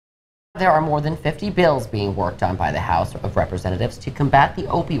There are more than 50 bills being worked on by the House of Representatives to combat the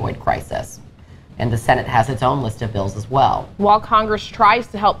opioid crisis. And the Senate has its own list of bills as well. While Congress tries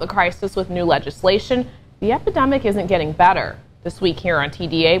to help the crisis with new legislation, the epidemic isn't getting better. This week here on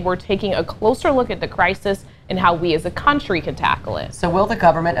TDA, we're taking a closer look at the crisis and how we as a country can tackle it. So will the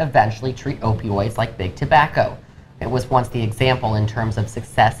government eventually treat opioids like big tobacco? It was once the example in terms of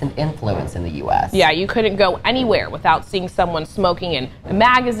success and influence in the U.S. Yeah, you couldn't go anywhere without seeing someone smoking in a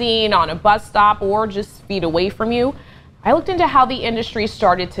magazine, on a bus stop, or just feet away from you. I looked into how the industry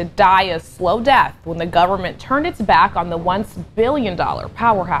started to die a slow death when the government turned its back on the once billion-dollar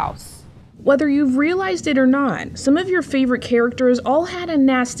powerhouse. Whether you've realized it or not, some of your favorite characters all had a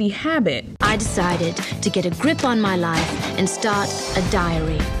nasty habit. I decided to get a grip on my life and start a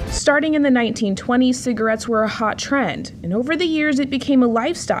diary. Starting in the 1920s, cigarettes were a hot trend, and over the years it became a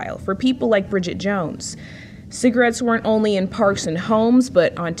lifestyle for people like Bridget Jones. Cigarettes weren't only in parks and homes,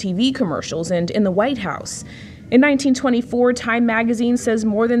 but on TV commercials and in the White House. In 1924, Time magazine says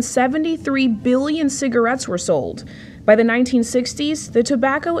more than 73 billion cigarettes were sold. By the 1960s, the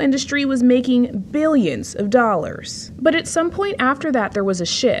tobacco industry was making billions of dollars. But at some point after that, there was a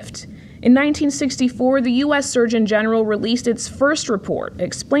shift. In 1964, the U.S. Surgeon General released its first report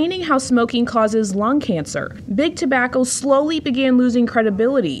explaining how smoking causes lung cancer. Big tobacco slowly began losing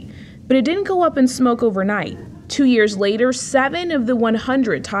credibility, but it didn't go up in smoke overnight. 2 years later, 7 of the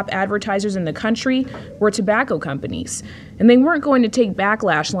 100 top advertisers in the country were tobacco companies, and they weren't going to take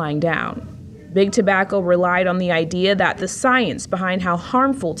backlash lying down. Big Tobacco relied on the idea that the science behind how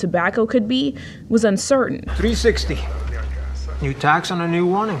harmful tobacco could be was uncertain. $3.60. New tax on a new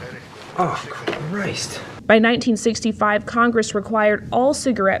warning. Oh, Christ. By 1965, Congress required all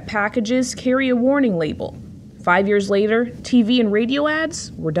cigarette packages carry a warning label. 5 years later, TV and radio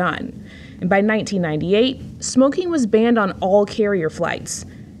ads were done. And by 1998, smoking was banned on all carrier flights.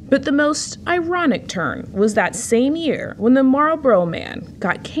 But the most ironic turn was that same year when the Marlboro Man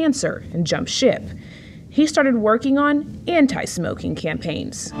got cancer and jumped ship. He started working on anti-smoking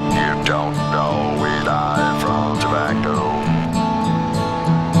campaigns. You don't know we die from tobacco.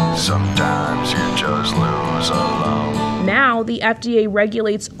 Sometimes you just lose alone. Now, the FDA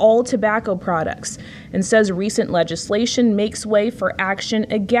regulates all tobacco products and says recent legislation makes way for action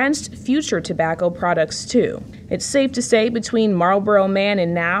against future tobacco products, too. It's safe to say between Marlboro Man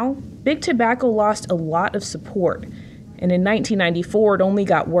and now, Big Tobacco lost a lot of support. And in 1994, it only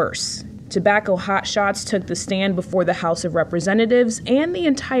got worse. Tobacco hotshots took the stand before the House of Representatives and the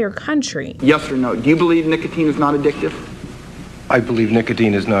entire country. Yes or no? Do you believe nicotine is not addictive? I believe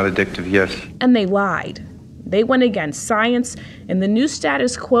nicotine is not addictive, yes. And they lied. They went against science and the new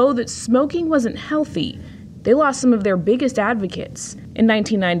status quo that smoking wasn't healthy. They lost some of their biggest advocates. In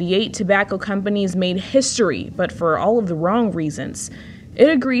 1998, tobacco companies made history, but for all of the wrong reasons. It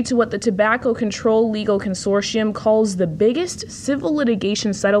agreed to what the Tobacco Control Legal Consortium calls the biggest civil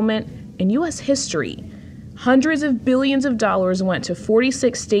litigation settlement in U.S. history. Hundreds of billions of dollars went to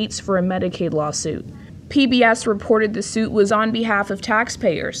 46 states for a Medicaid lawsuit. PBS reported the suit was on behalf of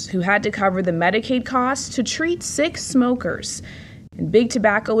taxpayers who had to cover the Medicaid costs to treat sick smokers. And Big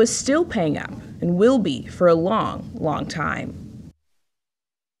Tobacco is still paying up and will be for a long, long time.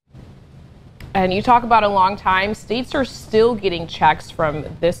 And you talk about a long time, states are still getting checks from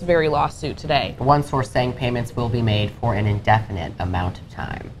this very lawsuit today. One source saying payments will be made for an indefinite amount of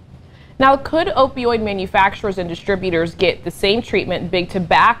time. Now, could opioid manufacturers and distributors get the same treatment Big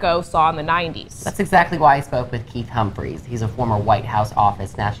Tobacco saw in the 90s? That's exactly why I spoke with Keith Humphreys. He's a former White House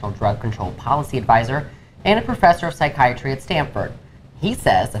Office National Drug Control Policy Advisor and a professor of psychiatry at Stanford. He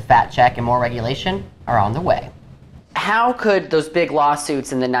says a fat check and more regulation are on the way. How could those big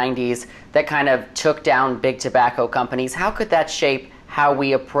lawsuits in the 90s that kind of took down big tobacco companies, how could that shape how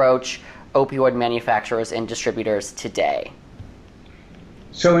we approach opioid manufacturers and distributors today?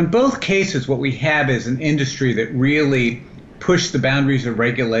 So in both cases, what we have is an industry that really pushed the boundaries of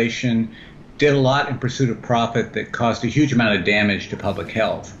regulation, did a lot in pursuit of profit that caused a huge amount of damage to public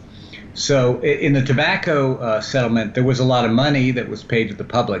health. So in the tobacco settlement, there was a lot of money that was paid to the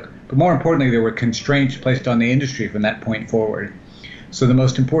public, but more importantly, there were constraints placed on the industry from that point forward. So the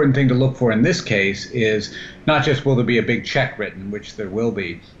most important thing to look for in this case is not just will there be a big check written, which there will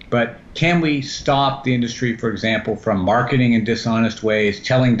be, but can we stop the industry, for example, from marketing in dishonest ways,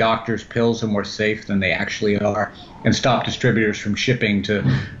 telling doctors pills are more safe than they actually are, and stop distributors from shipping to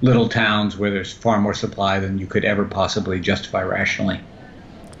little towns where there's far more supply than you could ever possibly justify rationally.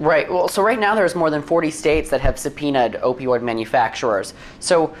 Right. Well, so right now there's more than 40 states that have subpoenaed opioid manufacturers.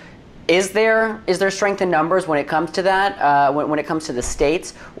 So is there strength in numbers when it comes to that, when it comes to the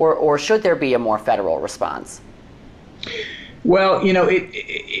states, or should there be a more federal response? Well, you know,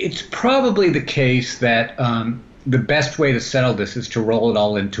 It's probably the case that the best way to settle this is to roll it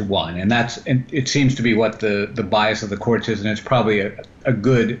all into one. And it seems to be what the bias of the courts is, and it's probably a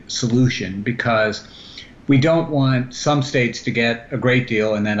good solution, because we don't want some states to get a great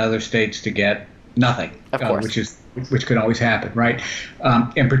deal and then other states to get nothing, of course. Which can always happen, right?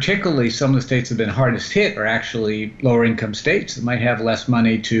 And particularly some of the states that have been hardest hit are actually lower income states that might have less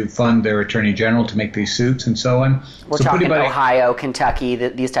money to fund their attorney general to make these suits and so on. We're talking Ohio, Kentucky,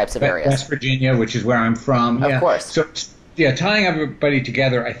 these types of areas. West Virginia, which is where I'm from. Of course. So, yeah, tying everybody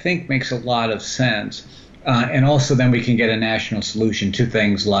together, I think, makes a lot of sense. And also then we can get a national solution to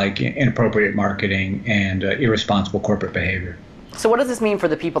things like inappropriate marketing and irresponsible corporate behavior. So what does this mean for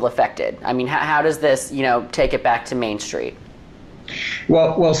the people affected? I mean, how does this, take it back to Main Street?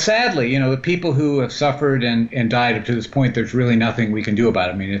 Well, sadly, the people who have suffered and died up to this point, there's really nothing we can do about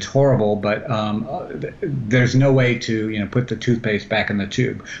it. I mean, it's horrible, but there's no way to, put the toothpaste back in the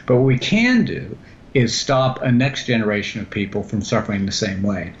tube. But what we can do is stop a next generation of people from suffering the same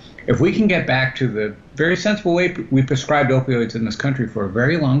way. If we can get back to the very sensible way we prescribed opioids in this country for a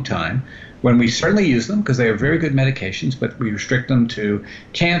very long time, when we certainly use them because they are very good medications, but we restrict them to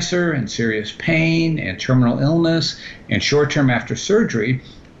cancer and serious pain and terminal illness and short-term after surgery,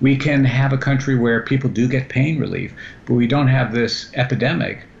 we can have a country where people do get pain relief, but we don't have this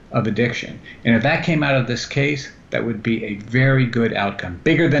epidemic of addiction. And if that came out of this case, that would be a very good outcome.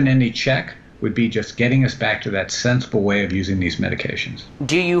 Bigger than any check would be just getting us back to that sensible way of using these medications.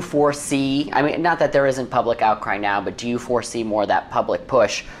 Do you foresee, I mean, not that there isn't public outcry now, but do you foresee more of that public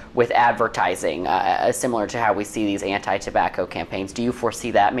push with advertising, similar to how we see these anti-tobacco campaigns? Do you foresee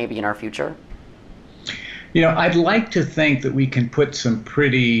that maybe in our future? I'd like to think that we can put some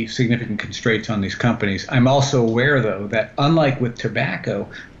pretty significant constraints on these companies. I'm also aware, though, that unlike with tobacco,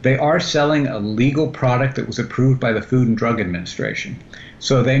 they are selling a legal product that was approved by the Food and Drug Administration.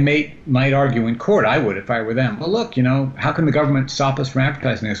 So they might argue in court, I would if I were them, well, look, how can the government stop us from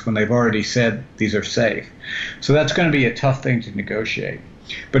advertising this when they've already said these are safe? So that's going to be a tough thing to negotiate.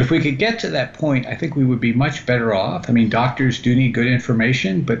 But if we could get to that point, I think we would be much better off. I mean, doctors do need good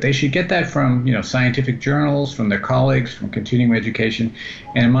information, but they should get that from, scientific journals, from their colleagues, from continuing education,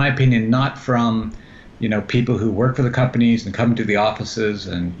 and in my opinion, not from, people who work for the companies and come to the offices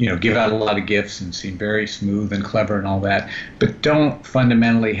and, give out a lot of gifts and seem very smooth and clever and all that, but don't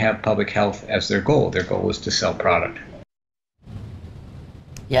fundamentally have public health as their goal. Their goal is to sell product.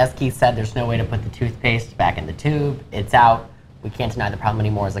 Yes, Keith said there's no way to put the toothpaste back in the tube. It's out. We can't deny the problem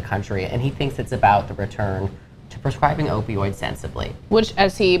anymore as a country, and he thinks it's about the return to prescribing opioids sensibly. Which,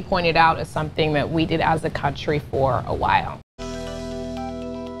 as he pointed out, is something that we did as a country for a while.